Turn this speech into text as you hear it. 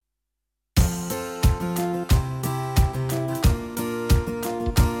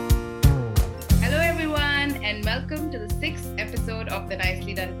the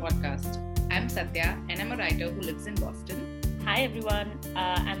Nicely Done podcast. I'm Satya and I'm a writer who lives in Boston. Hi everyone,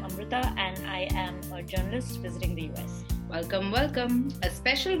 I'm Amrita and I am a journalist visiting the US. Welcome. A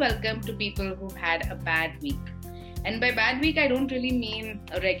special welcome to people who've had a bad week. And by bad week, I don't really mean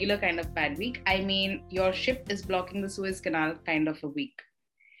a regular kind of bad week. I mean your ship is blocking the Suez Canal kind of a week.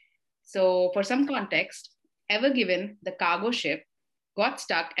 So for some context, Ever Given, the cargo ship, got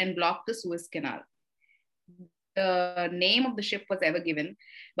stuck and blocked the Suez Canal. The name of the ship was Ever Given,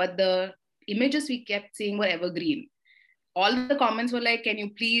 but the images we kept seeing were evergreen. All the comments were like, can you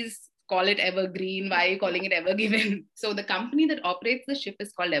please call it Evergreen? Why are you calling it Ever Given? So the company that operates the ship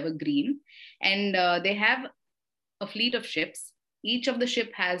is called Evergreen, and they have a fleet of ships. Each of the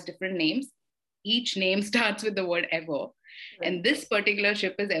ship has different names. Each name starts with the word ever. Right. And this particular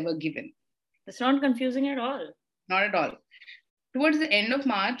ship is Ever Given. It's not confusing at all. Not at all. Towards the end of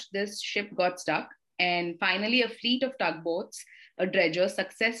March, this ship got stuck. And finally, a fleet of tugboats, a dredger,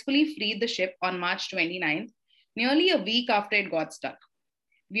 successfully freed the ship on March 29th, nearly a week after it got stuck.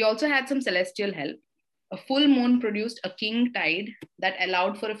 We also had some celestial help. A full moon produced a king tide that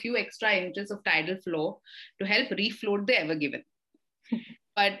allowed for a few extra inches of tidal flow to help refloat the Ever Given.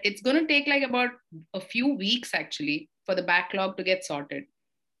 But it's going to take like about a few weeks actually for the backlog to get sorted.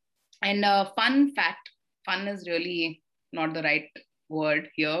 And fun fact, fun is really not the right word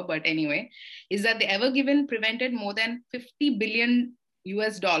here, but anyway, is that the Ever Given prevented more than 50 billion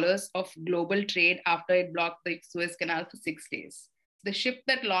US dollars of global trade after it blocked the Suez Canal for 6 days. The ship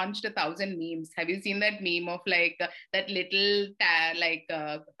that launched 1,000 memes. Have you seen that meme of like that little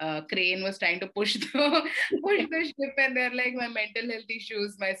crane was trying to push the ship, and they're like, my mental health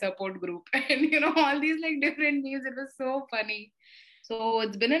issues, my support group, and all these like different memes. It was so funny. So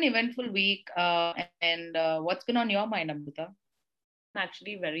it's been an eventful week. And what's been on your mind, Amrita? I'm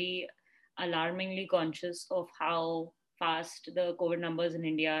actually very alarmingly conscious of how fast the COVID numbers in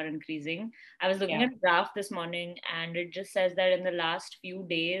India are increasing. I was looking at a graph this morning and it just says that in the last few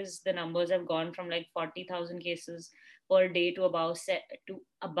days, the numbers have gone from like 40,000 cases per day to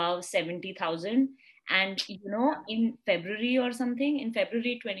above 70,000. And, in February or something, in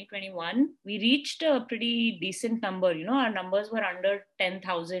February 2021, we reached a pretty decent number. Our numbers were under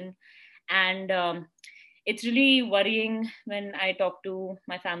 10,000. And it's really worrying when I talk to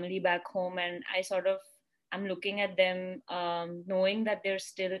my family back home and I'm looking at them, knowing that they're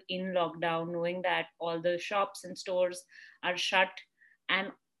still in lockdown, knowing that all the shops and stores are shut,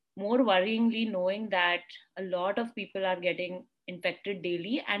 and more worryingly, knowing that a lot of people are getting infected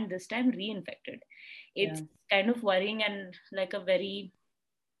daily and this time reinfected. It's kind of worrying and like a very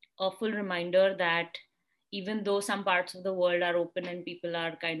awful reminder that even though some parts of the world are open and people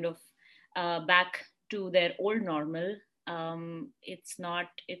are kind of back to their old normal, it's not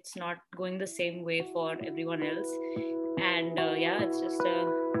going the same way for everyone else, and it's just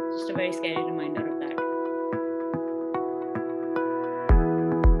a very scary reminder of that.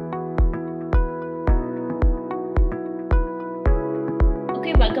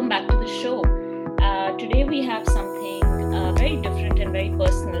 Okay, welcome back to the show. Today we have something very different and very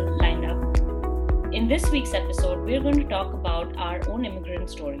personal lined up. In this week's episode, we're going to talk about our own immigrant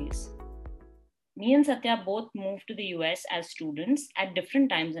stories. Me and Satya both moved to the US as students at different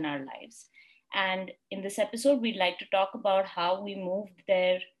times in our lives. And in this episode, we'd like to talk about how we moved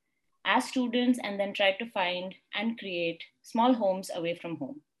there as students and then tried to find and create small homes away from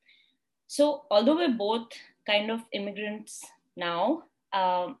home. So although we're both kind of immigrants now,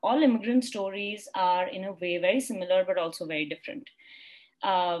 all immigrant stories are in a way very similar, but also very different.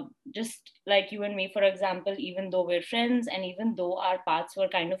 Just like you and me, for example, even though we're friends and even though our paths were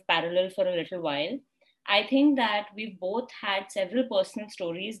kind of parallel for a little while, I think that we've both had several personal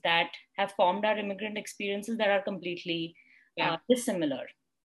stories that have formed our immigrant experiences that are completely dissimilar.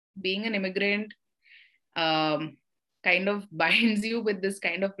 Being an immigrant kind of binds you with this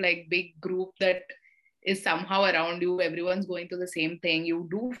kind of like big group that is somehow around you. Everyone's going through the same thing. You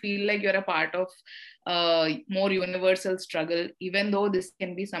do feel like you're a part of more universal struggle, even though this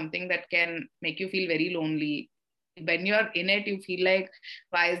can be something that can make you feel very lonely. When you're in it, you feel like,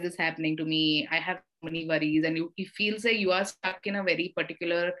 why is this happening to me? I have many worries, and it feels like you are stuck in a very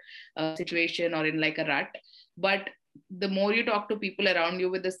particular situation or in like a rut. But the more you talk to people around you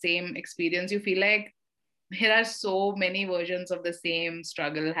with the same experience, you feel like there are so many versions of the same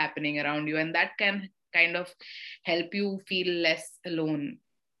struggle happening around you, and that can kind of help you feel less alone.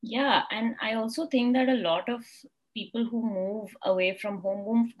 Yeah, and I also think that a lot of people who move away from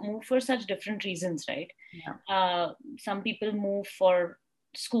home move for such different reasons, right? Some people move for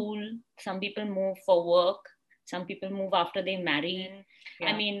school, some people move for work, Some people move after they marry. Yeah.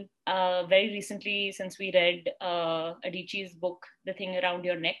 I mean, very recently, since we read Adichie's book, The Thing Around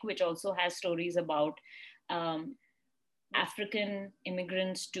Your Neck, which also has stories about African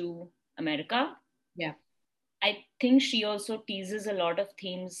immigrants to America. Yeah. I think she also teases a lot of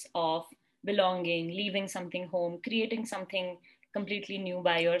themes of belonging, leaving something home, creating something completely new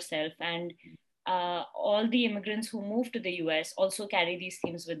by yourself. And all the immigrants who move to the US also carry these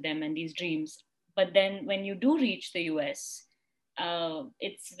themes with them and these dreams. But then when you do reach the US,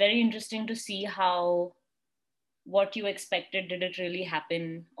 it's very interesting to see how what you expected, did it really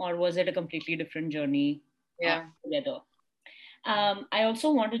happen, or was it a completely different journey together? I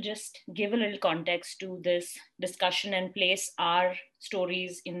also want to just give a little context to this discussion and place our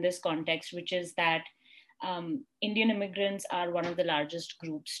stories in this context, which is that Indian immigrants are one of the largest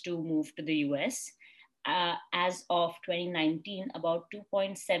groups to move to the US. As of 2019, about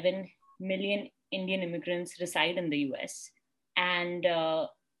 2.7 million Indian immigrants reside in the US. And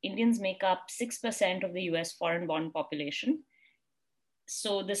Indians make up 6% of the US foreign born population.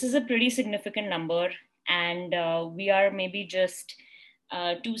 So this is a pretty significant number. And we are maybe just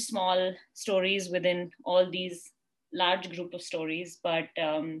two small stories within all these large group of stories. But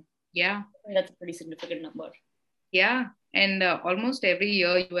yeah, that's a pretty significant number. Yeah. And almost every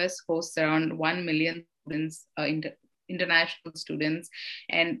year, US hosts around 1 million students, international students.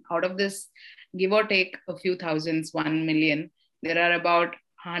 And out of this, give or take a few thousands, 1 million, there are about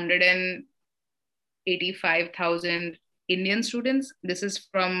 185,000 Indian students. This is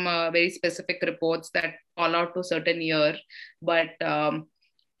from very specific reports that call out to certain year, but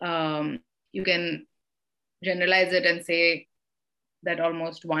you can generalize it and say that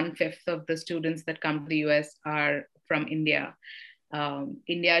almost 1/5 of the students that come to the US are from India.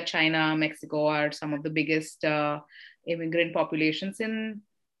 India, China, Mexico are some of the biggest immigrant populations in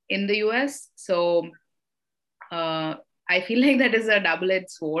the US. So I feel like that is a double-edged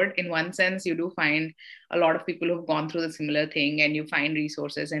sword. In one sense, you do find a lot of people who've gone through the similar thing, and you find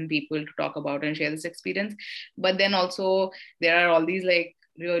resources and people to talk about and share this experience. But then also there are all these like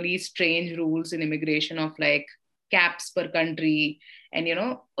really strange rules in immigration of like caps per country and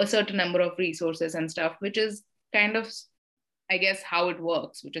a certain number of resources and stuff, which is kind of, I guess, how it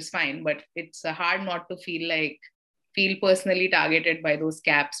works, which is fine. But it's hard not to feel personally targeted by those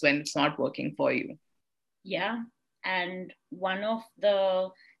caps when it's not working for you. Yeah. And one of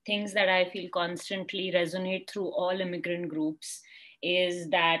the things that I feel constantly resonate through all immigrant groups is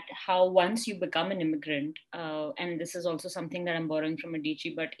that how once you become an immigrant, and this is also something that I'm borrowing from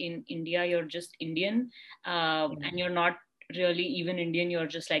Adichie, but in India, you're just Indian, and you're not really even Indian, you're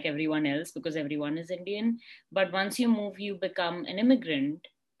just like everyone else because everyone is Indian. But once you move, you become an immigrant.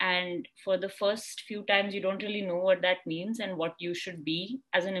 And for the first few times, you don't really know what that means and what you should be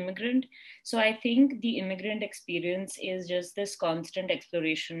as an immigrant. So I think the immigrant experience is just this constant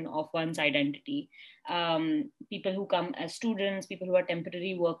exploration of one's identity. People who come as students, people who are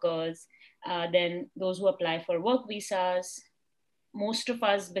temporary workers, then those who apply for work visas. Most of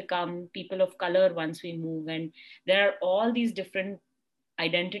us become people of color once we move. And there are all these different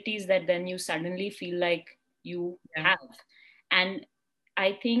identities that then you suddenly feel like you have. And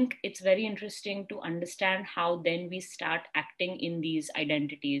I think it's very interesting to understand how then we start acting in these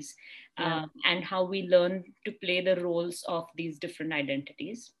identities and how we learn to play the roles of these different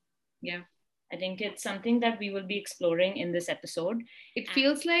identities. Yeah. I think it's something that we will be exploring in this episode. It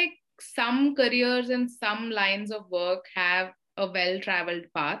feels like some careers and some lines of work have a well-traveled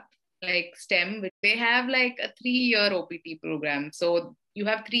path, like STEM, which they have like a 3-year OPT program. So you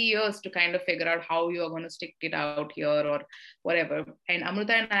have 3 years to kind of figure out how you are going to stick it out here or whatever. And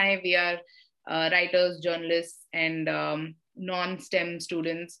Amruta and I, we are writers, journalists, and non-STEM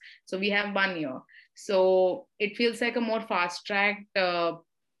students. So we have 1 year. So it feels like a more fast-tracked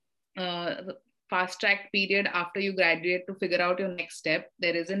period after you graduate to figure out your next step.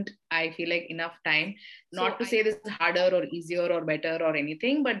 There isn't, I feel like, enough time. Not to say this is harder or easier or better or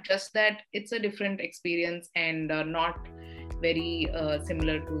anything, but just that it's a different experience and not very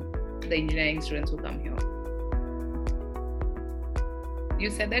similar to the engineering students who come here. You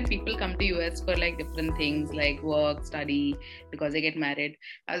said that people come to US for like different things like work, study, because they get married.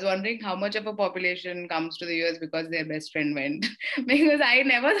 I was wondering how much of a population comes to the US because their best friend went. Because I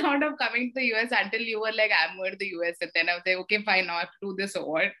never thought of coming to the US until you were like, I'm going to the US. And then I was like, okay, fine, now I have to do this or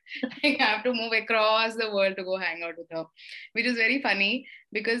what? I have to move across the world to go hang out with her, which is very funny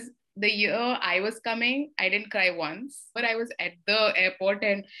because the year I was coming, I didn't cry once, but I was at the airport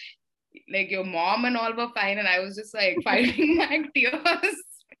and like your mom and all were fine, and I was just like fighting back tears.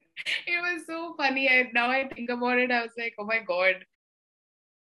 It was so funny. Now I think about it, I was like, oh my God.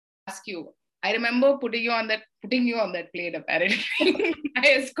 Ask you, I remember putting you on that plane. Apparently,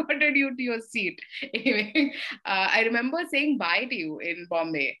 I escorted you to your seat. Anyway, I remember saying bye to you in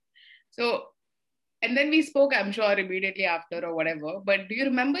Bombay. So, and then we spoke, I'm sure, immediately after or whatever. But do you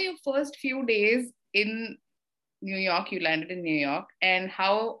remember your first few days in New York? You landed in New York, and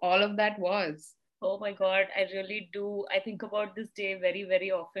how all of that was. Oh my God, I really do. I think about this day very, very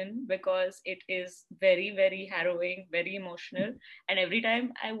often because it is very, very harrowing, very emotional. And every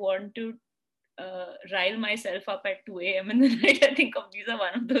time I want to rile myself up at 2 a.m. in the night, I think of these are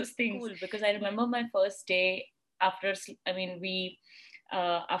one of those things. Cool, because I remember my first day after, I mean,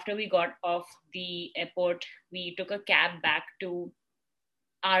 after we got off the airport, we took a cab back to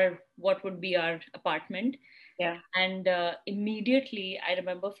what would be our apartment. Yeah. And immediately I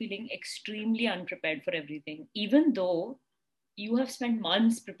remember feeling extremely unprepared for everything, even though you have spent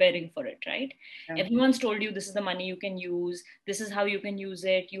months preparing for it, right? Yeah. Everyone's told you this is the money you can use, this is how you can use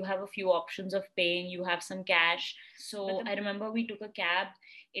it, you have a few options of paying, you have some cash. So I remember we took a cab.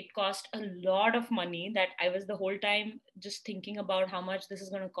 It cost a lot of money that I was the whole time just thinking about how much this is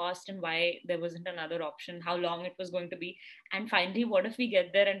going to cost and why there wasn't another option, how long it was going to be. And finally, what if we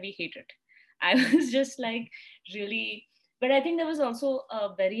get there and we hate it? I was just like really, but I think there was also a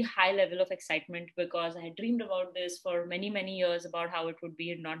very high level of excitement because I had dreamed about this for many, many years about how it would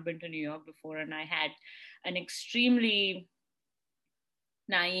be. I had not been to New York before, and I had an extremely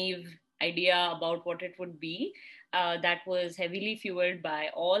naive idea about what it would be, that was heavily fueled by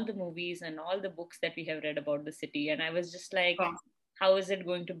all the movies and all the books that we have read about the city. And I was just like, how is it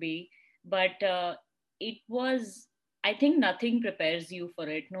going to be? But it was, I think nothing prepares you for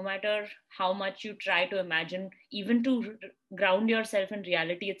it, no matter how much you try to imagine, even to ground yourself in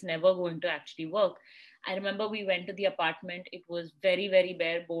reality, it's never going to actually work. I remember we went to the apartment. It was very, very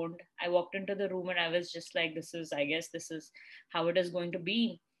bare boned. I walked into the room and I was just like, I guess this is how it is going to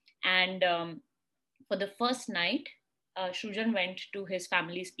be. And for the first night, Shujan went to his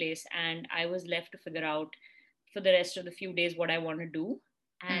family's place, and I was left to figure out for the rest of the few days what I want to do.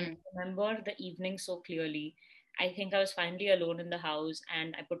 And I remember the evening so clearly. I think I was finally alone in the house,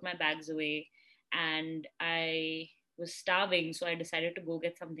 and I put my bags away, and I was starving, so I decided to go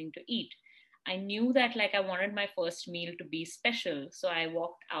get something to eat. I knew that like I wanted my first meal to be special. So I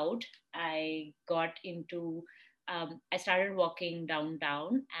walked out. I got into I started walking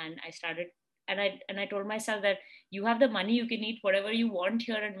downtown, and I told myself that you have the money, you can eat whatever you want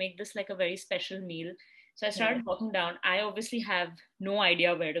here and make this like a very special meal. So I started walking down. I obviously have no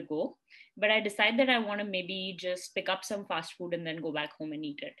idea where to go, but I decided that I want to maybe just pick up some fast food and then go back home and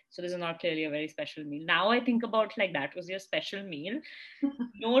eat it. So this is not clearly a very special meal. Now I think about like that was your special meal.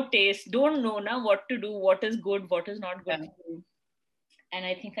 No taste, don't know now what to do, what is good, what is not good for you. And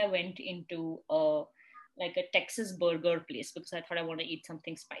I think I went into like a Texas burger place because I thought I want to eat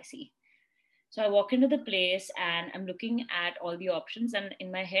something spicy. So I walk into the place and I'm looking at all the options, and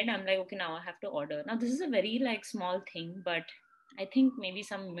in my head I'm like, okay, now I have to order. Now this is a very like small thing, but I think maybe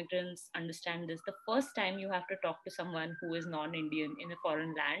some immigrants understand this. The first time you have to talk to someone who is non-Indian in a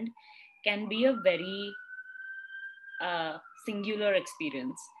foreign land can be a very singular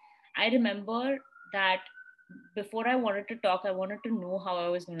experience. I remember that before I wanted to talk, I wanted to know how I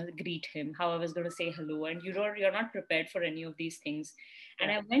was going to greet him, how I was going to say hello, and you're not prepared for any of these things. And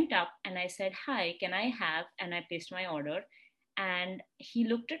I went up and I said, "Hi, can I have?" And I placed my order. And he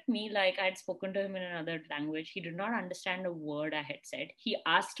looked at me like I'd spoken to him in another language. He did not understand a word I had said. He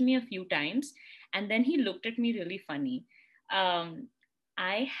asked me a few times, and then he looked at me really funny. Um,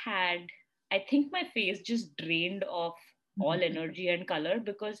 I had, I think my face just drained of all energy and color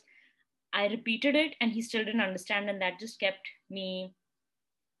because I repeated it and he still didn't understand. And that just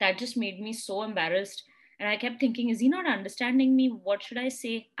made me so embarrassed. And I kept thinking, is he not understanding me? What should I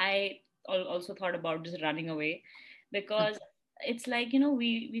say? I also thought about just running away because it's like,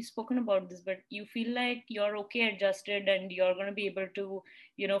 we've spoken about this, but you feel like you're okay adjusted and you're going to be able to,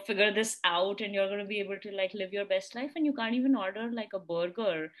 figure this out and you're going to be able to like live your best life. And you can't even order like a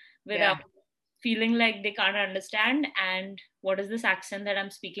burger without feeling like they can't understand. And what is this accent that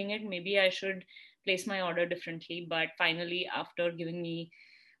I'm speaking it? Maybe I should place my order differently. But finally, after giving me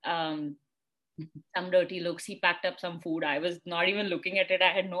some dirty looks, he packed up some food. I was not even looking at it.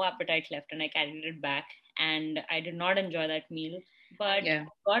 I had no appetite left and I carried it back. And I did not enjoy that meal, but I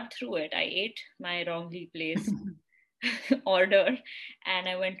got through it. I ate my wrongly placed order and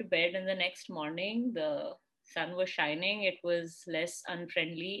I went to bed. And the next morning, the sun was shining. It was less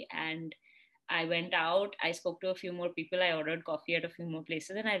unfriendly. And I went out, I spoke to a few more people, I ordered coffee at a few more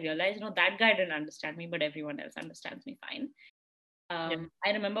places, and I realized, that guy didn't understand me, but everyone else understands me fine.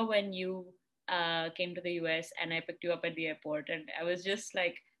 I remember when you came to the US and I picked you up at the airport, and I was just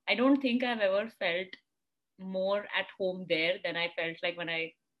like, I don't think I've ever felt more at home there than I felt like when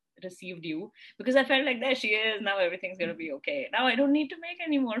I received you, because I felt like there she is, now everything's gonna be okay. Now I don't need to make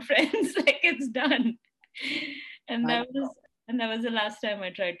any more friends. Like it's done. And that was the last time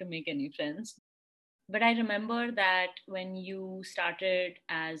I tried to make any friends. But I remember that when you started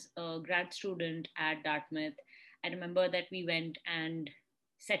as a grad student at Dartmouth, I remember that we went and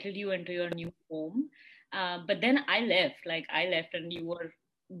settled you into your new home. But then I left, and you were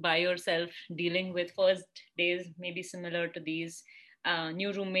by yourself dealing with first days, maybe similar to these,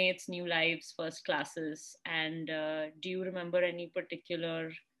 new roommates, new lives, first classes. And do you remember any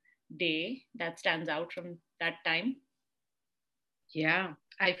particular day that stands out from that time? Yeah,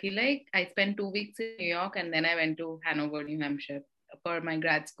 I feel like I spent 2 weeks in New York and then I went to Hanover, New Hampshire for my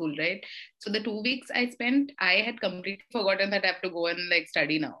grad school, right? So the 2 weeks I spent, I had completely forgotten that I have to go and like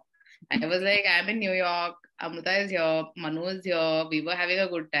study now. I was like, I'm in New York, Amrita is here, Manu is here, we were having a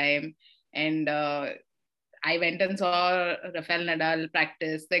good time. And I went and saw Rafael Nadal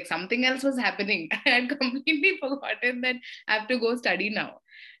practice. Like something else was happening. I had completely forgotten that I have to go study now.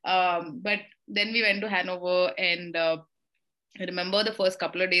 But then we went to Hanover and I remember the first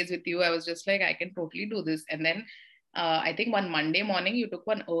couple of days with you, I was just like, I can totally do this. And then I think one Monday morning, you took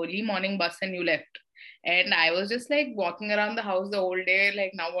one early morning bus and you left. And I was just like walking around the house the whole day,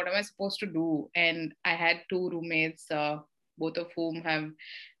 like, now what am I supposed to do? And I had two roommates, both of whom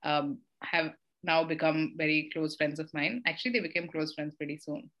have now become very close friends of mine. Actually, they became close friends pretty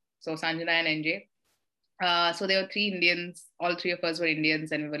soon. So Sanjana and NJ. So there were three Indians. All three of us were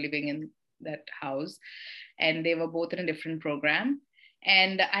Indians, and we were living in that house. And they were both in a different program.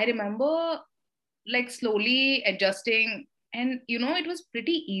 And I remember like slowly adjusting. And it was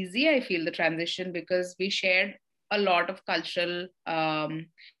pretty easy, I feel, the transition because we shared a lot of cultural.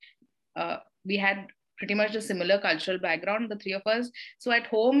 We had pretty much a similar cultural background, the three of us. So at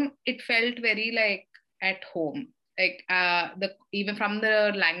home, it felt very like at home. Like the even from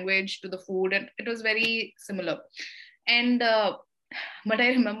the language to the food, and it was very similar. And but I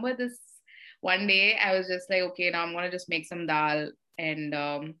remember this one day I was just like, okay, now I'm gonna just make some dal. And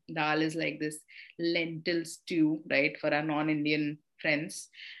dal is like this lentil stew, right, for our non-Indian friends.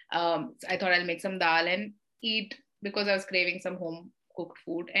 So I thought I'll make some dal and eat because I was craving some home cooked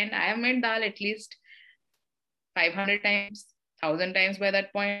food. And I have made dal at least 500 times, 1,000 times by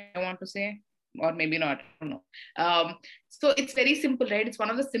that point, I want to say, or maybe not, I don't know. So it's very simple, right? It's one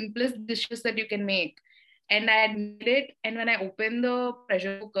of the simplest dishes that you can make. And I had made it, and when I opened the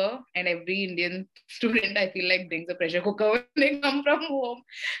pressure cooker, and every Indian student, I feel like, brings a pressure cooker when they come from home.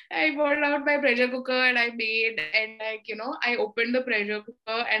 I brought out my pressure cooker and I made, and like, I opened the pressure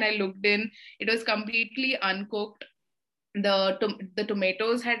cooker and I looked in. It was completely uncooked. The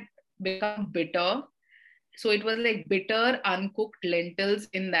tomatoes had become bitter, so it was like bitter uncooked lentils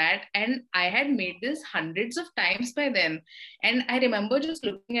in that. And I had made this hundreds of times by then. And I remember just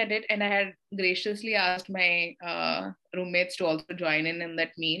looking at it, and I had graciously asked my roommates to also join in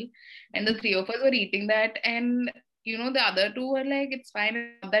that meal. And the three of us were eating that. And the other two were like, it's fine,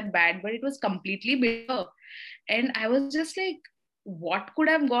 it's not that bad, but it was completely bitter. And I was just like, what could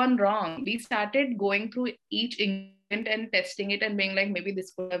have gone wrong? We started going through each ingredient and testing it and being like, maybe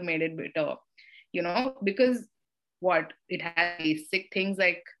this could have made it bitter, because what it has basic things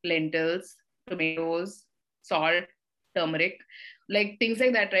like lentils, tomatoes, salt, turmeric, like things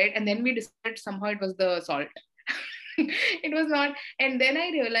like that, right? And then we decided somehow it was the salt. It was not. And then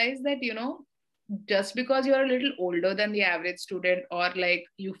I realized that, just because you're a little older than the average student, or like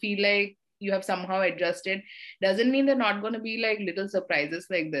you feel like you have somehow adjusted, doesn't mean they're not going to be like little surprises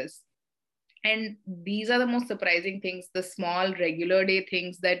like this. And these are the most surprising things, the small regular day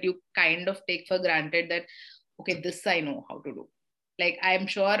things that you kind of take for granted, that okay, this I know how to do. Like, I'm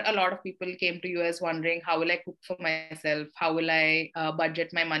sure a lot of people came to us wondering, how will I cook for myself, how will I budget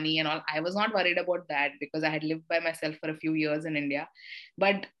my money and all. I was not worried about that because I had lived by myself for a few years in India.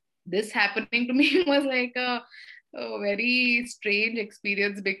 But this happening to me was like a very strange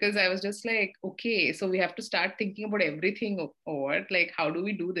experience, because I was just like, okay, so we have to start thinking about everything, or like, how do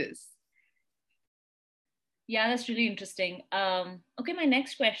we do this? Yeah, that's really interesting. Okay, my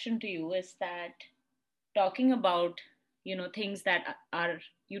next question to you is that, talking about things that are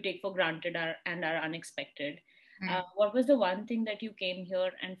you take for granted and are unexpected, what was the one thing that you came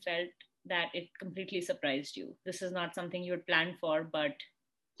here and felt that it completely surprised you? This is not something you had planned for, but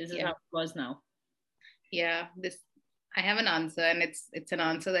this is how it was now. Yeah, this I have an answer, and it's an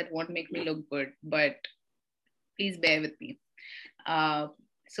answer that won't make me look good, but please bear with me. uh,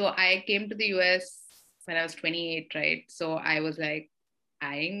 so I came to the US when I was 28, right? So I was like,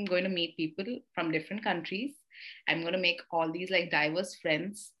 I'm going to meet people from different countries. I'm going to make all these like diverse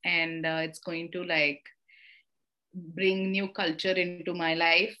friends, and it's going to like bring new culture into my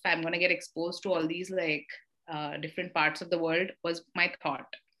life. I'm going to get exposed to all these like different parts of the world, was my thought.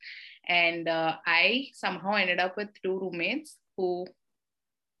 And I somehow ended up with two roommates who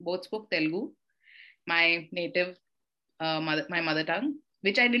both spoke Telugu, my native my mother tongue,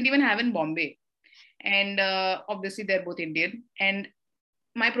 which I didn't even have in Bombay. And obviously they're both Indian. And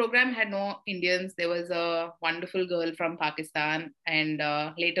my program had no Indians. There was a wonderful girl from Pakistan, and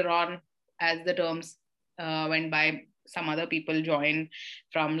later on, as the terms went by, some other people joined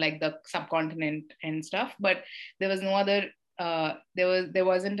from like the subcontinent and stuff. But there was no other. There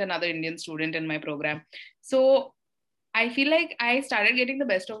wasn't another Indian student in my program. So I feel like I started getting the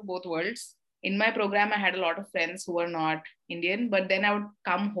best of both worlds. In my program, I had a lot of friends who were not Indian, but then I would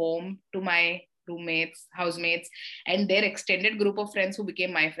come home to my roommates, housemates, and their extended group of friends who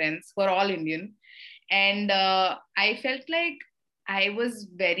became my friends were all Indian. And I felt like I was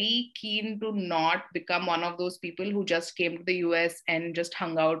very keen to not become one of those people who just came to the US and just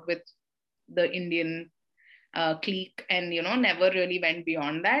hung out with the Indian clique and, you know, never really went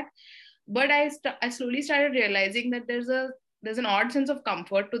beyond that. But I slowly started realizing that there's an odd sense of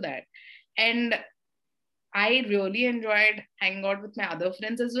comfort to that. And I really enjoyed hanging out with my other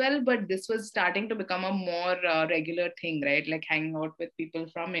friends as well, but this was starting to become a more regular thing, right? Like hanging out with people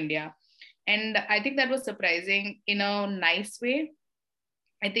from India. And I think that was surprising in a nice way.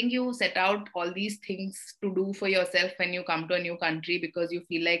 I think you set out all these things to do for yourself when you come to a new country, because you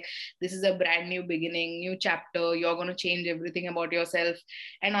feel like this is a brand new beginning, new chapter, you're going to change everything about yourself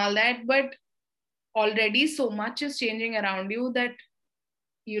and all that. But already so much is changing around you that,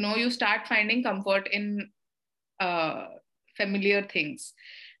 you know, you start finding comfort in uh, familiar things,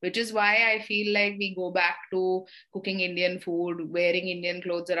 which is why I feel like we go back to cooking Indian food, wearing Indian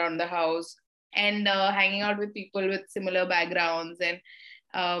clothes around the house, and hanging out with people with similar backgrounds. And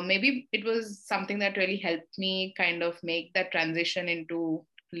maybe it was something that really helped me kind of make that transition into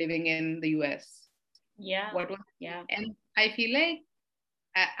living in the US. Yeah. What was, Yeah. and I feel like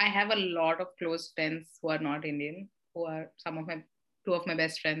I have a lot of close friends who are not Indian, who are some of my two of my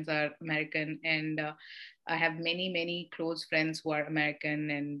best friends are American, and I have many close friends who are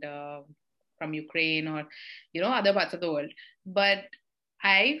American and from Ukraine or, you know, other parts of the world. But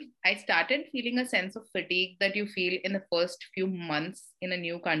I started feeling a sense of fatigue that you feel in the first few months in a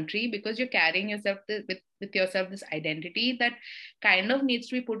new country, because you're carrying yourself with yourself this identity that kind of needs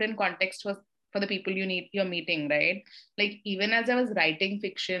to be put in context for the people you're meeting, right? Like even as I was writing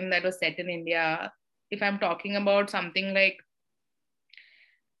fiction that was set in India, if I'm talking about something like,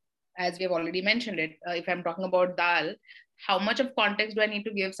 as we have already mentioned it, if I'm talking about dal, how much of context do I need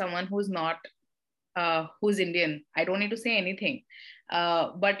to give someone who's not who's Indian? I don't need to say anything.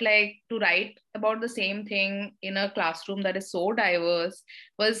 But like to write about the same thing in a classroom that is so diverse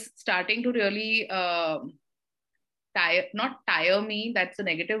was starting to really not tire me, that's a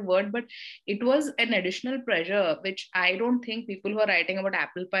negative word, but it was an additional pressure which I don't think people who are writing about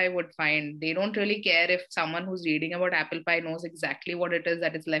apple pie would find. They don't really care if someone who's reading about apple pie knows exactly what it is,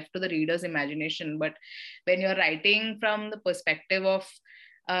 that is left to the reader's imagination. But when you're writing from the perspective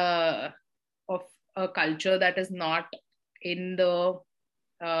uh, of a culture that is not in the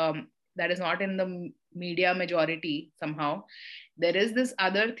media majority, somehow there is this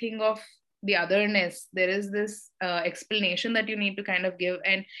other thing of the otherness. There is this explanation that you need to kind of give.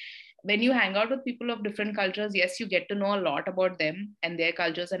 And when you hang out with people of different cultures, yes, you get to know a lot about them and their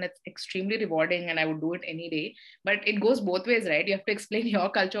cultures, and it's extremely rewarding, and I would do it any day. But it goes both ways, right? You have to explain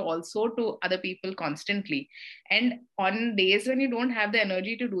your culture also to other people constantly, and on days when you don't have the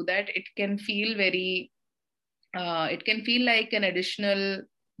energy to do that, it can feel like an additional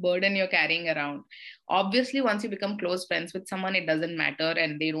burden you're carrying around. Obviously, once you become close friends with someone, it doesn't matter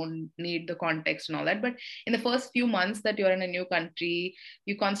and they don't need the context and all that. But in the first few months that you're in a new country,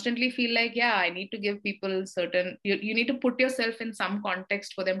 you constantly feel like, yeah, I need to give people you need to put yourself in some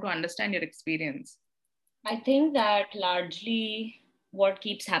context for them to understand your experience. I think that largely what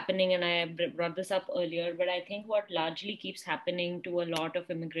keeps happening, and I brought this up earlier, but I think what largely keeps happening to a lot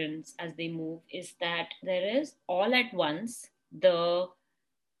of immigrants as they move is that there is all at once the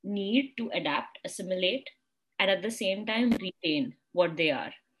need to adapt, assimilate, and at the same time retain what they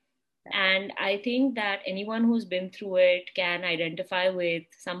are. And I think that anyone who's been through it can identify with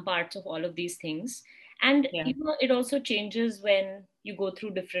some parts of all of these things. And Yeah. you know, it also changes when you go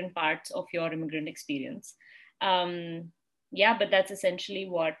through different parts of your immigrant experience. Yeah, but that's essentially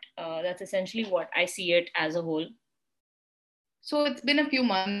what I see it as a whole. So it's been a few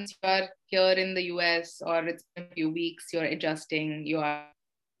months, you are here in the US, or it's been a few weeks, you're adjusting, you are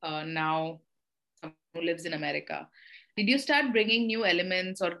now someone who lives in America, did you start bringing new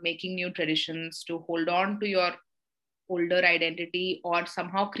elements or making new traditions to hold on to your older identity, or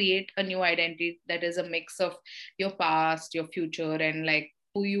somehow create a new identity that is a mix of your past, your future, and like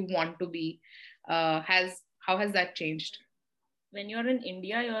who you want to be? Has How has that changed? When you're in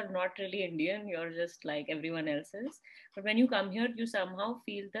India, you're not really Indian, you're just like everyone else is. But when you come here, you somehow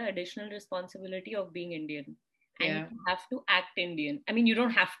feel the additional responsibility of being Indian. And Yeah, you have to act Indian. I mean, you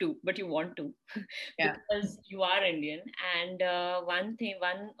don't have to, but you want to yeah, because you are Indian. And one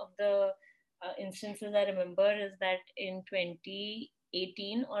of the instances I remember is that in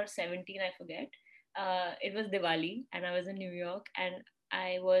 2018 or 17, I forget, it was Diwali and I was in New York, and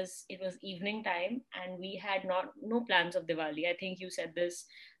it was evening time, and we had no plans of Diwali. I think you said this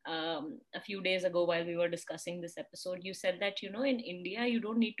a few days ago while we were discussing this episode. You said that, in India, you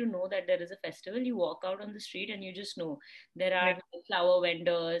don't need to know that there is a festival. You walk out on the street and you just know there yeah, are flower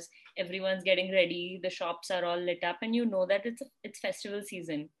vendors, everyone's getting ready, the shops are all lit up, and you know that it's festival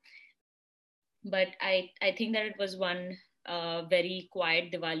season. But I think that it was one very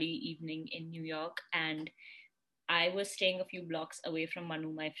quiet Diwali evening in New York, and I was staying a few blocks away from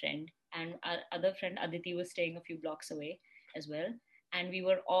Manu, my friend, and our other friend Aditi was staying a few blocks away as well. And we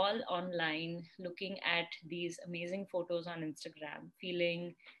were all online looking at these amazing photos on Instagram,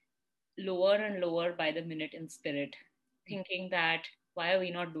 feeling lower and lower by the minute in spirit, thinking that why are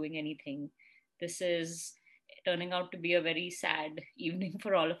we not doing anything? This is turning out to be a very sad evening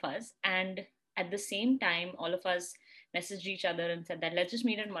for all of us. And at the same time, all of us messaged each other and said that let's just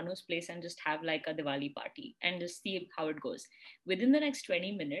meet at Manu's place and just have like a Diwali party and just see how it goes. Within the next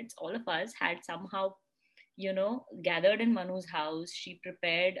 20 minutes, all of us had somehow, gathered in Manu's house. She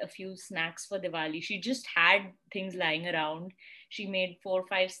prepared a few snacks for Diwali. She just had things lying around. She made 4 or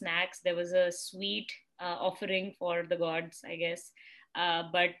 5 snacks. There was a sweet offering for the gods, I guess.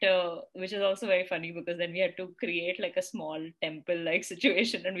 But which is also very funny because then we had to create like a small temple like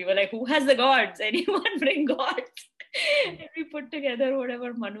situation, and we were like, who has the gods? Anyone bring gods? And we put together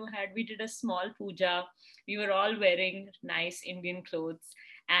whatever Manu had. We did a small puja. We were all wearing nice Indian clothes,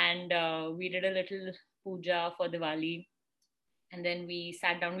 and we did a little puja for Diwali. And then we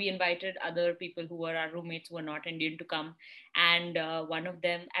sat down. We invited other people who were our roommates who were not Indian to come. And one of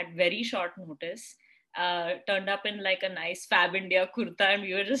them, at very short notice, turned up in like a nice Fab India kurta. And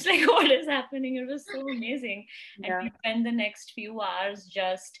we were just like, what is happening? It was so amazing. And yeah. we spent the next few hours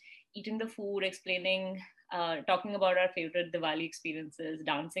just eating the food, explaining, talking about our favorite Diwali experiences,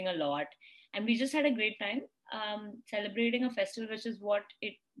 dancing a lot. And we just had a great time celebrating a festival, which is what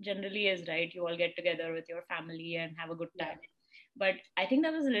it generally is, right? You all get together with your family and have a good Yeah. time. But I think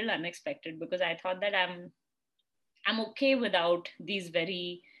that was a little unexpected because I thought that I'm okay without these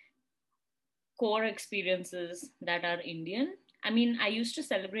very core experiences that are Indian. I mean, I used to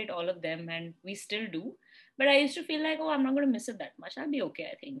celebrate all of them and we still do, but I used to feel like, oh, I'm not going to miss it that much. I'll be okay,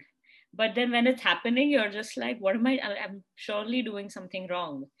 I think. But then when it's happening, you're just like, what am I'm surely doing something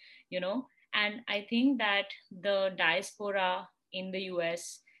wrong, you know? And I think that the diaspora in the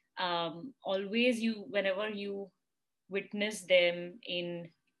US, always whenever you witness them in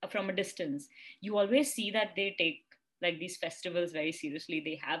from a distance, you always see that they take like these festivals very seriously.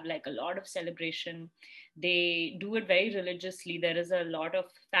 They have like a lot of celebration. They do it very religiously. There is a lot of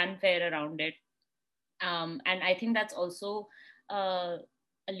fanfare around it. And I think that's also uh,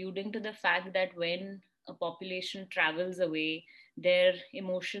 alluding to the fact that when a population travels away, their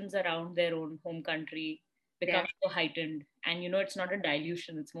emotions around their own home country become Yeah. so heightened. And it's not a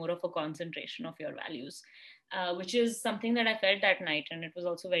dilution; it's more of a concentration of your values, which is something that I felt that night, and it was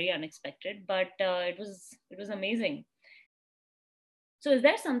also very unexpected. But it was amazing. So, is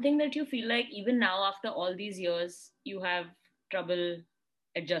there something that you feel like even now, after all these years, you have trouble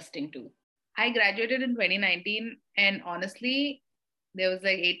adjusting to? I graduated in 2019, and honestly, there was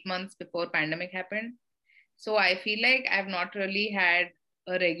like 8 months before pandemic happened. So I feel like I've not really had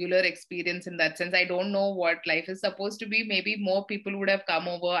a regular experience in that sense. I don't know what life is supposed to be. Maybe more people would have come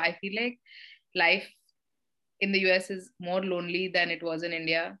over. I feel like life in the US is more lonely than it was in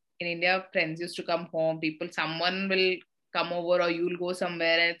India. In India, friends used to come home, someone will come over or you'll go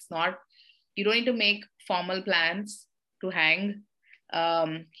somewhere, and it's not, you don't need to make formal plans to hang.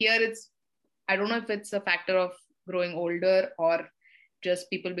 Here I don't know if it's a factor of growing older or just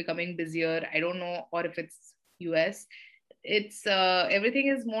people becoming busier. I don't know, or if it's US. It's everything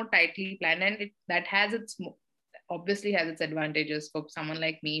is more tightly planned, and that has obviously has its advantages for someone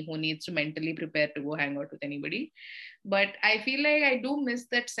like me who needs to mentally prepare to go hang out with anybody. But I feel like I do miss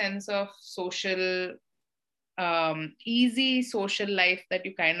that sense of social, easy social life that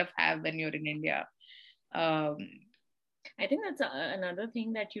you kind of have when you're in India. Um, I think that's another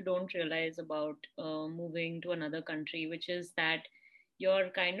thing that you don't realize about moving to another country, which is that you're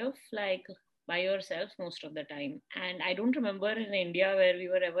kind of like by yourself most of the time. And I don't remember in India where we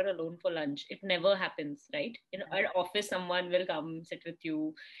were ever alone for lunch. It never happens, right? In our office, someone will come sit with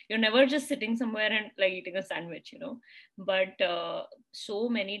you. You're never just sitting somewhere and like eating a sandwich, you know. But so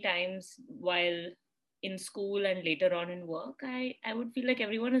many times while in school and later on in work, I would feel like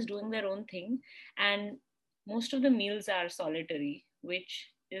everyone is doing their own thing. And most of the meals are solitary, which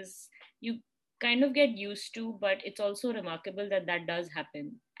is you kind of get used to, but it's also remarkable that that does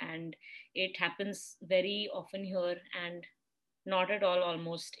happen. And it happens very often here and not at all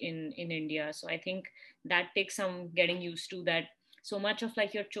almost in India. So I think that takes some getting used to, that so much of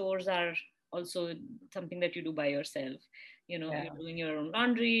like your chores are also something that you do by yourself. You know, Yeah. you're doing your own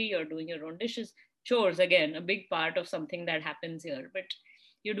laundry, you're doing your own dishes. Chores, again, a big part of something that happens here. But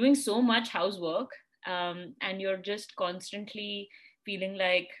you're doing so much housework, and you're just constantly feeling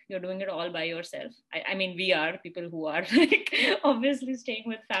like you're doing it all by yourself. I mean, we are people who are like obviously staying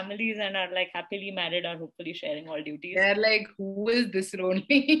with families and are like happily married or hopefully sharing all duties. They're like, who is this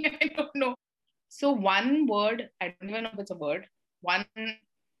lonely? I don't know. So one word, I don't even know if it's a word, one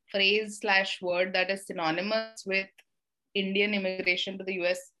phrase slash word that is synonymous with Indian immigration to the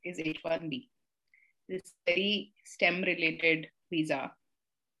US is H1B. This very STEM related visa.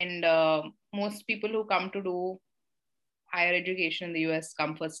 And most people who come to do higher education in the US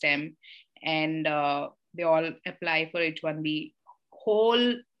come for STEM, and they all apply for H1B.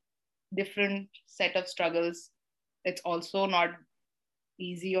 Whole different set of struggles. It's also not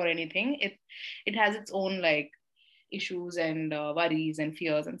easy or anything. It has its own like issues and worries and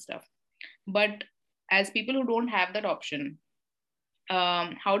fears and stuff. But as people who don't have that option,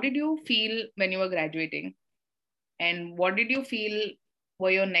 how did you feel when you were graduating? And what did you feel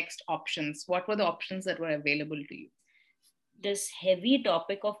were your next options? What were the options that were available to you? This heavy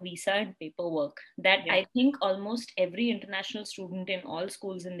topic of visa and paperwork that Yeah. I think almost every international student in all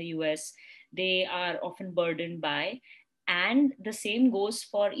schools in the US, they are often burdened by. And the same goes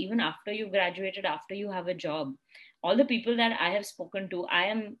for even after you graduated, after you have a job. All the people that I have spoken to, I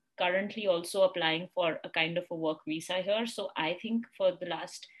am currently also applying for a kind of a work visa here. So I think for the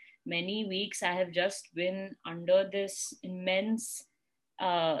last many weeks, I have just been under this immense,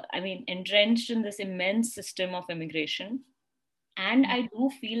 entrenched in this immense system of immigration. And I do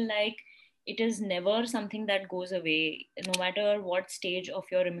feel like it is never something that goes away, no matter what stage of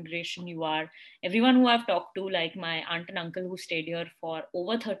your immigration you are. Everyone who I've talked to, like my aunt and uncle who stayed here for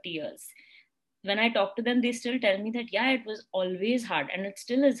over 30 years, when I talk to them, they still tell me that, yeah, it was always hard and it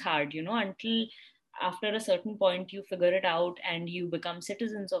still is hard, you know, until after a certain point you figure it out and you become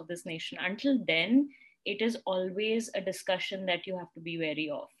citizens of this nation. Until then, it is always a discussion that you have to be wary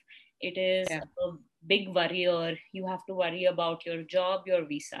of. It is Yeah. a big worrier. You have to worry about your job, your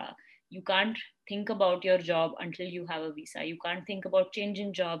visa. You can't think about your job until you have a visa. You can't think about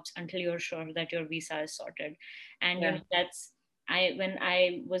changing jobs until you're sure that your visa is sorted. And you Yeah. know, that's when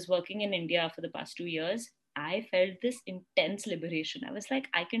I was working in India for the past 2 years, I felt this intense liberation. I was like,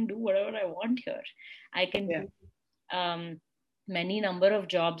 I can do whatever I want here. I can Yeah. do many number of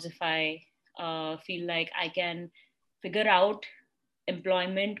jobs if I feel like I can figure out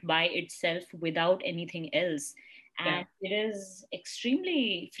employment by itself without anything else. Yeah. And it is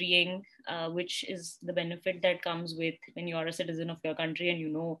extremely freeing, which is the benefit that comes with when you are a citizen of your country and you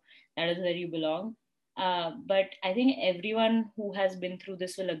know that is where you belong. But I think everyone who has been through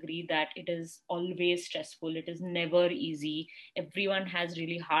this will agree that it is always stressful. It is never easy. Everyone has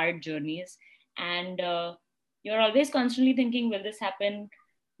really hard journeys. And you're always constantly thinking, will this happen?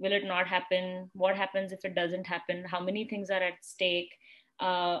 Will it not happen? What happens if it doesn't happen? How many things are at stake?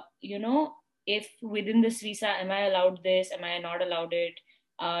 You know, if within this visa, am I allowed this? Am I not allowed it?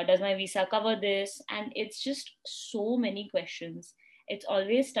 Does my visa cover this? And it's just so many questions. It's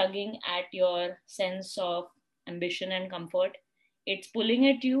always tugging at your sense of ambition and comfort. It's pulling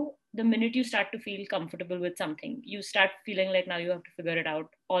at you the minute you start to feel comfortable with something. You start feeling like now you have to figure it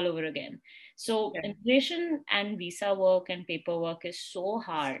out all over again. So, Yeah. immigration and visa work and paperwork is so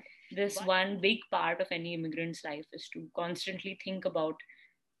hard. This one big part of any immigrant's life is to constantly think about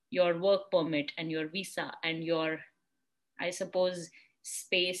your work permit and your visa and your, I suppose,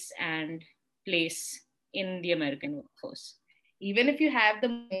 space and place in the American workforce. Even if you have the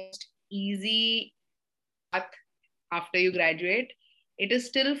most easy path after you graduate, it is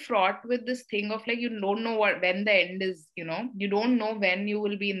still fraught with this thing of like you don't know when the end is, you don't know when you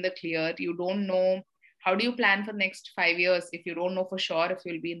will be in the clear. You don't know how do you plan for the next 5 years if you don't know for sure if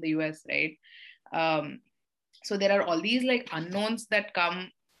you'll be in the US, right? um, so there are all these like unknowns that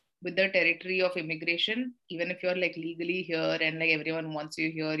come with the territory of immigration, even if you're like legally here and like everyone wants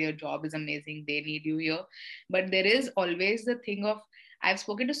you here, your job is amazing, they need you here. But there is always the thing of, I've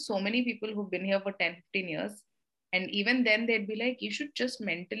spoken to so many people who've been here for 10, 15 years. And even then they'd be like, you should just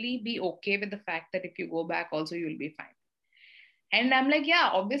mentally be okay with the fact that if you go back also, you'll be fine. And I'm like, yeah,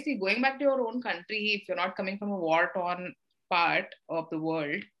 obviously going back to your own country, if you're not coming from a war-torn part of the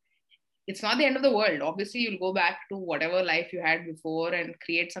world, it's not the end of the world. Obviously, you'll go back to whatever life you had before and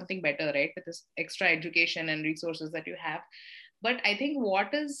create something better, right? With this extra education and resources that you have. But I think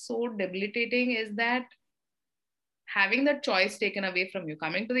what is so debilitating is that having that choice taken away from you.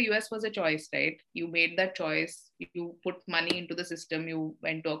 Coming to the US was a choice, right? You made that choice. You put money into the system. You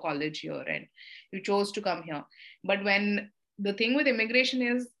went to a college here and you chose to come here. But when the thing with immigration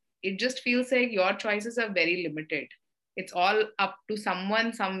is, it just feels like your choices are very limited. It's all up to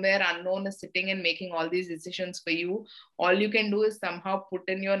someone somewhere unknown is sitting and making all these decisions for you. All you can do is somehow put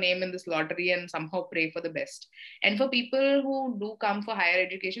in your name in this lottery and somehow pray for the best. And for people who do come for higher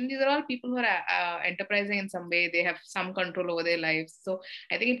education, these are all people who are enterprising in some way. They have some control over their lives. So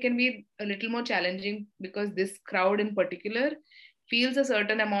I think it can be a little more challenging because this crowd in particular feels a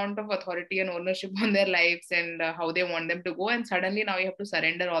certain amount of authority and ownership on their lives and how they want them to go. And suddenly now you have to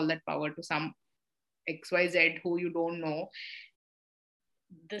surrender all that power to some XYZ who you don't know.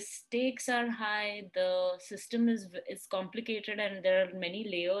 The stakes are high, the system is complicated, and there are many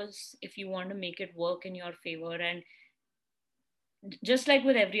layers if you want to make it work in your favor. And just like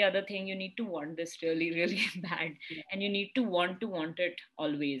with every other thing, you need to want this really, really bad, and you need to want it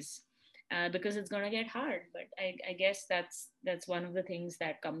always, because it's going to get hard. But I guess that's one of the things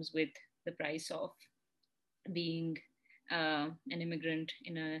that comes with the price of being an immigrant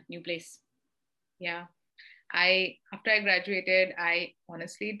in a new place. Yeah. After I graduated, I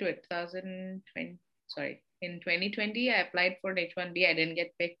honestly, in 2020, I applied for an H1B. I didn't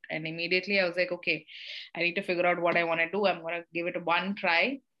get picked. And immediately I was like, okay, I need to figure out what I want to do. I'm going to give it one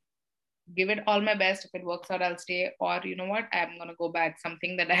try, give it all my best. If it works out, I'll stay. Or you know what? I'm going to go back.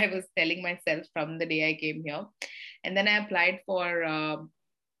 Something that I was telling myself from the day I came here. And then I applied for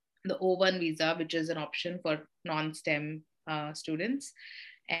the O1 visa, which is an option for non-STEM students.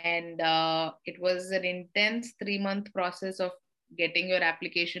 And it was an intense 3-month process of getting your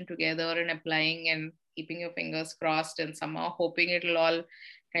application together and applying and keeping your fingers crossed and somehow hoping it'll all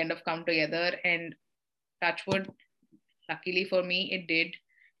kind of come together. And touch wood, luckily for me, it did.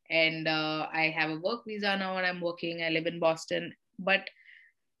 And I have a work visa now and I'm working. I live in Boston. But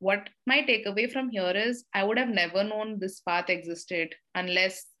what my takeaway from here is, I would have never known this path existed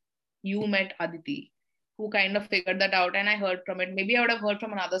unless you met Aditi, who kind of figured that out and I heard from it. Maybe I would have heard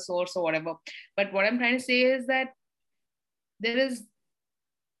from another source or whatever. But what I'm trying to say is that there is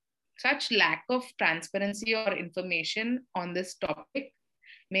such lack of transparency or information on this topic.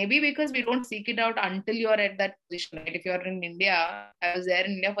 Maybe because we don't seek it out until you're at that position, right? If you're in India, I was there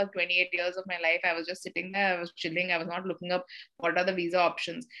in India for 28 years of my life. I was just sitting there, I was chilling, I was not looking up what are the visa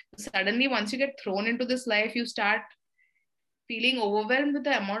options. Suddenly, once you get thrown into this life, you start feeling overwhelmed with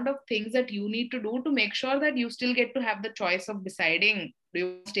the amount of things that you need to do to make sure that you still get to have the choice of deciding, do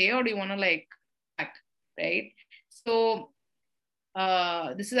you stay or do you want to like back, right? So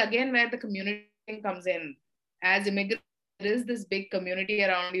this is again where the community comes in. As immigrants, there is this big community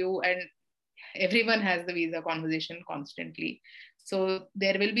around you and everyone has the visa conversation constantly. So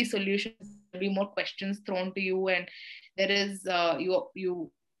there will be solutions, there will be more questions thrown to you, and there is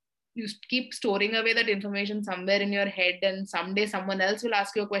you keep storing away that information somewhere in your head, and someday someone else will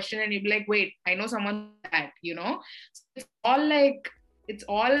ask you a question and you'll be like, wait, I know someone that, you know. So it's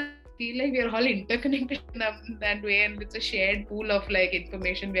all feel like we're all interconnected in that way, and it's a shared pool of like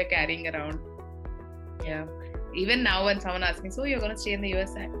information we're carrying around. Yeah. Even now when someone asks me, so you're going to stay in the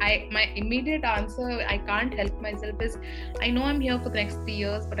US, my immediate answer, I can't help myself, is I know I'm here for the next 3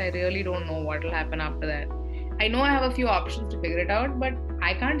 years, but I really don't know what will happen after that. I know I have a few options to figure it out, but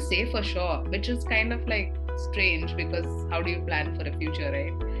I can't say for sure, which is kind of like strange because how do you plan for a future,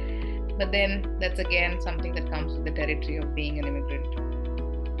 right? But then that's again something that comes with the territory of being an immigrant.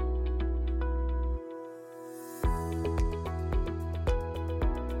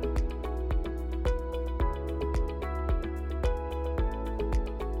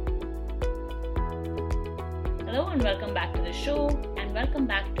 Hello and welcome back to the show, and welcome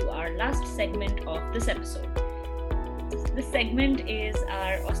back to our last segment of this episode. This segment is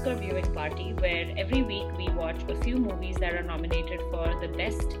our Oscar viewing party, where every week we watch a few movies that are nominated for the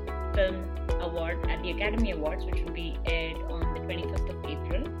Best Film Award at the Academy Awards, which will be aired on the 25th of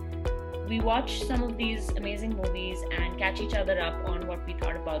April. We watch some of these amazing movies and catch each other up on what we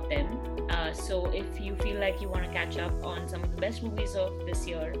thought about about them. So if you feel like you want to catch up on some of the best movies of this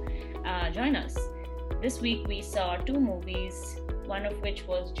year, join us. This week we saw 2 movies, one of which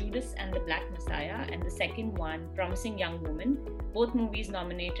was Judas and the Black Messiah, and the second one, Promising Young Woman, both movies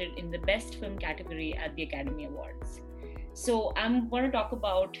nominated in the Best Film category at the Academy Awards. So I'm going to talk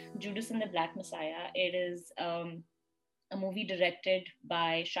about Judas and the Black Messiah. It is a movie directed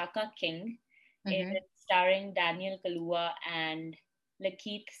by Shaka King. It is starring Daniel Kaluuya and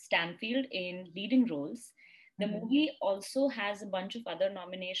Lakeith Stanfield in leading roles. The movie also has a bunch of other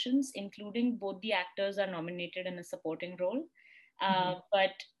nominations, including both the actors are nominated in a supporting role.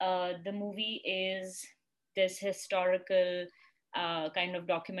 But the movie is this historical kind of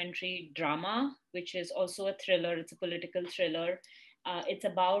documentary drama, which is also a thriller. It's a political thriller. It's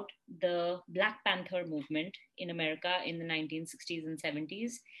about the Black Panther movement in America in the 1960s and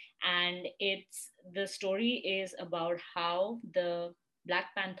 70s. And the story is about how the Black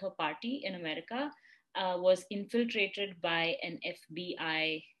Panther Party in America was infiltrated by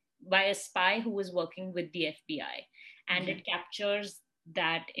by a spy who was working with the FBI. And it captures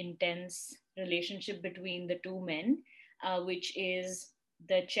that intense relationship between the two men, which is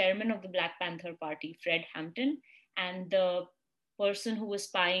the chairman of the Black Panther Party, Fred Hampton, and the person who was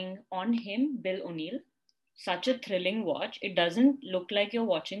spying on him, Bill O'Neill. Such a thrilling watch. It doesn't look like you're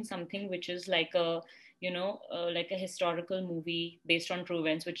watching something which is like like a historical movie based on true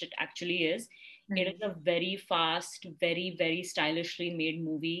events, which it actually is. It is a very fast, very, very stylishly made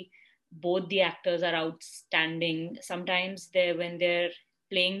movie. Both the actors are outstanding. Sometimes when they're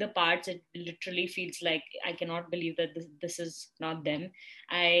playing the parts, it literally feels like I cannot believe that this is not them.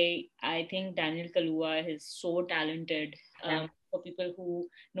 I think Daniel Kaluuya is so talented. For people who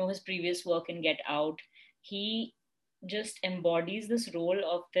know his previous work in Get Out, he just embodies this role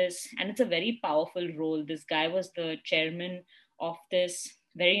of this, and it's a very powerful role. This guy was the chairman of this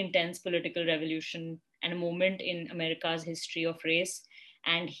very intense political revolution and a moment in America's history of race,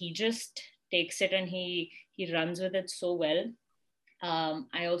 and he just takes it and he runs with it so well.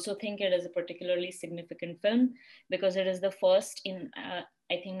 I also think it is a particularly significant film because it is the first in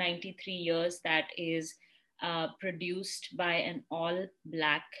I think 93 years that is produced by an all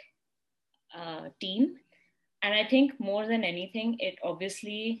Black team. And I think more than anything, it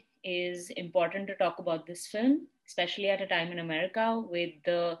obviously is important to talk about this film, especially at a time in America with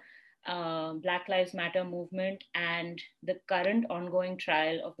the Black Lives Matter movement and the current ongoing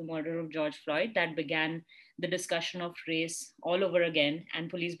trial of the murder of George Floyd that began the discussion of race all over again and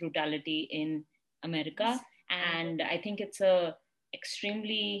police brutality in America. And I think it's a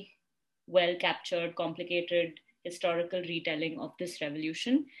extremely well captured, complicated historical retelling of this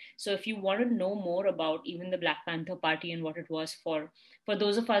revolution. So if you want to know more about even the Black Panther Party and what it was for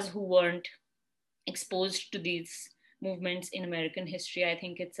those of us who weren't exposed to these movements in American history, I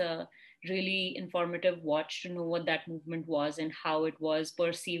think it's a really informative watch to know what that movement was and how it was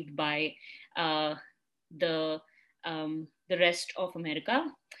perceived by the rest of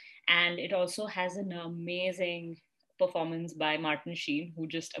America. And it also has an amazing performance by Martin Sheen, who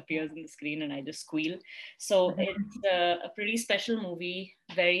just appears on the screen and I just squeal. So it's a pretty special movie,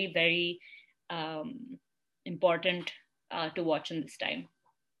 very, very important to watch in this time.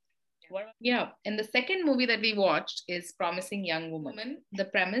 Yeah, and the second movie that we watched is Promising Young Woman. The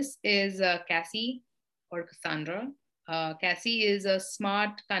premise is Cassie or Cassandra. Cassie is a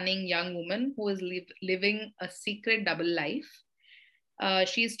smart, cunning young woman who is living a secret double life.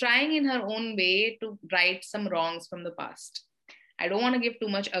 She's trying in her own way to right some wrongs from the past. I don't want to give too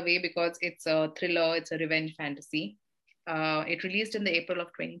much away because it's a thriller, it's a revenge fantasy. It released in the April of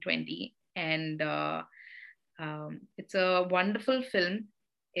 2020, and it's a wonderful film.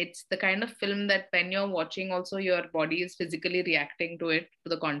 It's the kind of film that when you're watching, also your body is physically reacting to it, to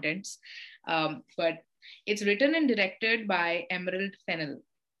the contents. But it's written and directed by Emerald Fennell,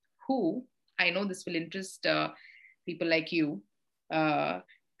 who, I know this will interest people like you,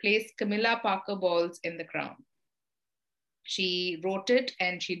 plays Camilla Parker Bowles in The Crown. She wrote it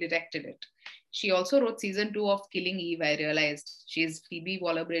and she directed it. She also wrote season 2 of Killing Eve, I realized. She's Phoebe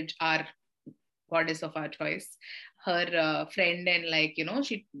Waller-Bridge, our goddess of our choice. Her friend, and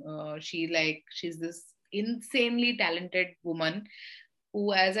she's this insanely talented woman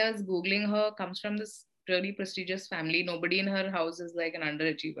who, as I was Googling her, comes from this really prestigious family. Nobody in her house is like an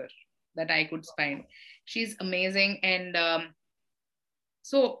underachiever that I could find. She's amazing. And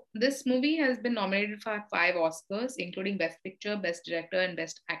so this movie has been nominated for 5 Oscars, including Best Picture, Best Director, and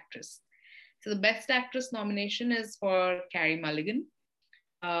Best Actress. So the Best Actress nomination is for Carey Mulligan.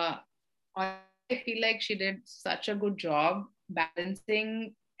 I feel like she did such a good job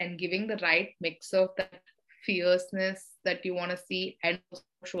balancing and giving the right mix of that fierceness that you want to see and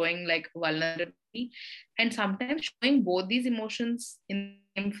showing like vulnerability, and sometimes showing both these emotions in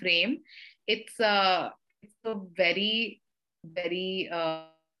the same frame. It's a very, very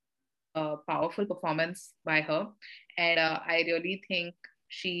powerful performance by her, and I really think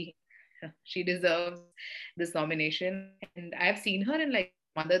she she deserves this nomination. And I've seen her in like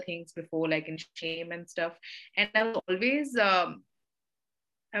other things before, like in Shame and stuff, and I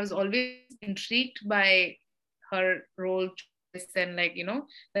was always intrigued by her role choice and like the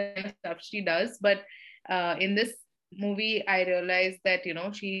kind of stuff she does. But in this movie, I realized that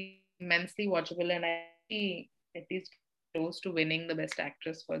she's immensely watchable, and I she at least close to winning the best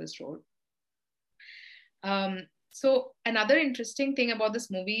actress for this role. So another interesting thing about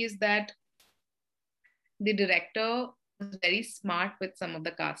this movie is that the director was very smart with some of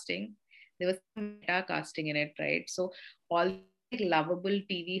the casting. There was some meta casting in it, right? So all like lovable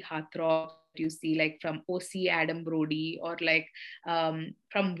TV heartthrob you see, like from OC Adam Brody, or like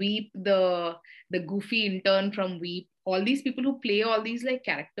from Veep, the goofy intern from Veep. All these people who play all these like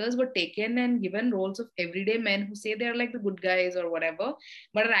characters were taken and given roles of everyday men who say they're like the good guys or whatever,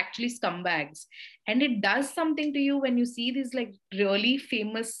 but are actually scumbags. And it does something to you when you see these like really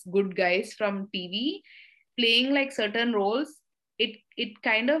famous good guys from TV playing like certain roles. It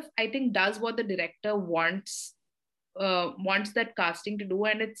kind of, I think, does what the director wants that casting to do,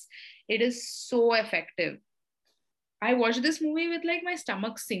 and it is so effective. I watched this movie with like my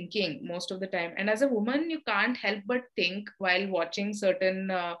stomach sinking most of the time, and as a woman you can't help but think while watching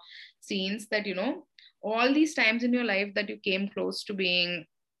certain scenes that all these times in your life that you came close to being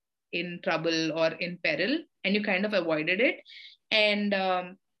in trouble or in peril and you kind of avoided it. And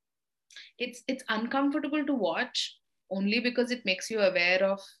it's uncomfortable to watch only because it makes you aware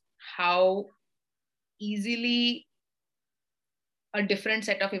of how easily a different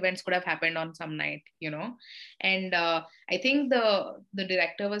set of events could have happened on some night. And I think the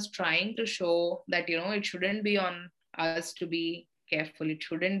director was trying to show that it shouldn't be on us to be careful. It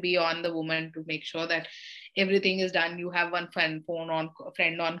shouldn't be on the woman to make sure that everything is done. You have one friend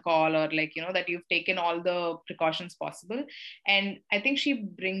on call, or like that you've taken all the precautions possible. And I think she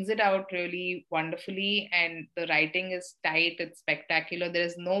brings it out really wonderfully, and the writing is tight, it's spectacular. There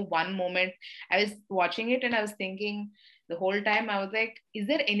is no one moment. I was watching it and I was thinking the whole time, I was like, is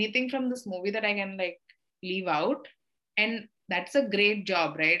there anything from this movie that I can like leave out? And that's a great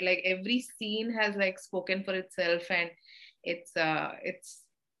job, right? Like every scene has like spoken for itself, and it's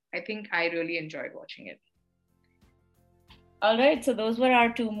I think I really enjoyed watching it. All right, so those were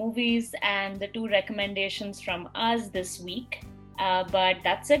our two movies and the two recommendations from us this week. But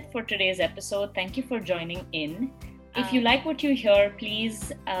that's it for today's episode. Thank you for joining in. If you like what you hear,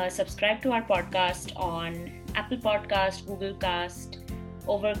 please subscribe to our podcast on Apple Podcast, Google Cast,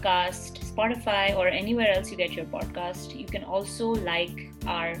 Overcast, Spotify, or anywhere else you get your podcast. You can also like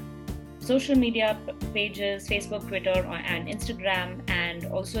our social media pages, Facebook, Twitter, and Instagram. And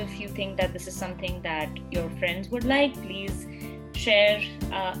also, if you think that this is something that your friends would like, please share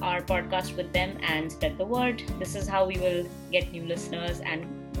our podcast with them and spread the word. This is how we will get new listeners and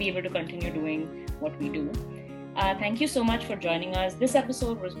be able to continue doing what we do. Thank you so much for joining us. This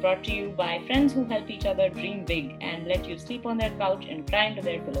episode was brought to you by friends who help each other dream big and let you sleep on their couch and cry into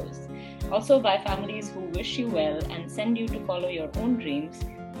their pillows. Also by families who wish you well and send you to follow your own dreams.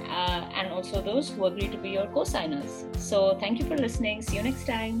 And also those who agree to be your co-signers. So thank you for listening. See you next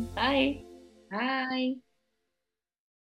time. Bye. Bye.